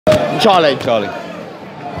Charlie. Charlie.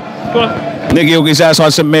 Nick Gilgis outside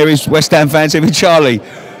St Mary's, West Ham fan TV. Charlie,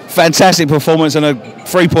 fantastic performance and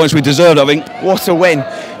 3 points we deserved, I think. What a win.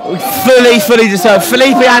 Fully deserved.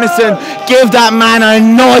 Felipe Anderson, give that man a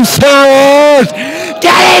nice hit.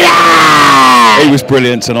 Get it out! He was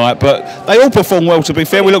brilliant tonight, but they all performed well, to be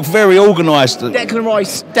fair. We look very organised. Declan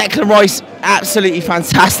Rice, absolutely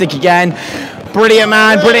fantastic again. Brilliant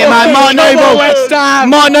man.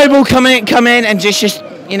 Mark Noble come in and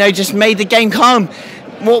just made the game calm.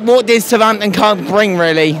 What did Southampton can't bring,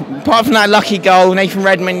 really? Apart from that lucky goal, Nathan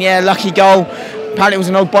Redmond, yeah, lucky goal. Apparently it was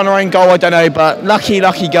an old Bonner goal, I don't know, but lucky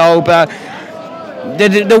goal. But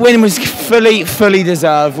the win was fully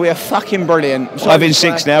deserved. We are fucking brilliant. 5 in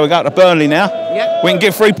 6 now. We got to Burnley now. Yep. We can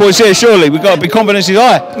get 3 points here, surely. We've got to be confidence is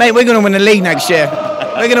high. Mate, we're going to win the league next year.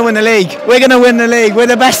 We're going to win the league. We're going to win the league. We're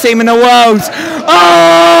the best team in the world.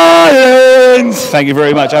 Ireland! Thank you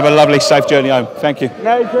very much. Have a lovely, safe journey home. Thank you.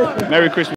 Merry Christmas.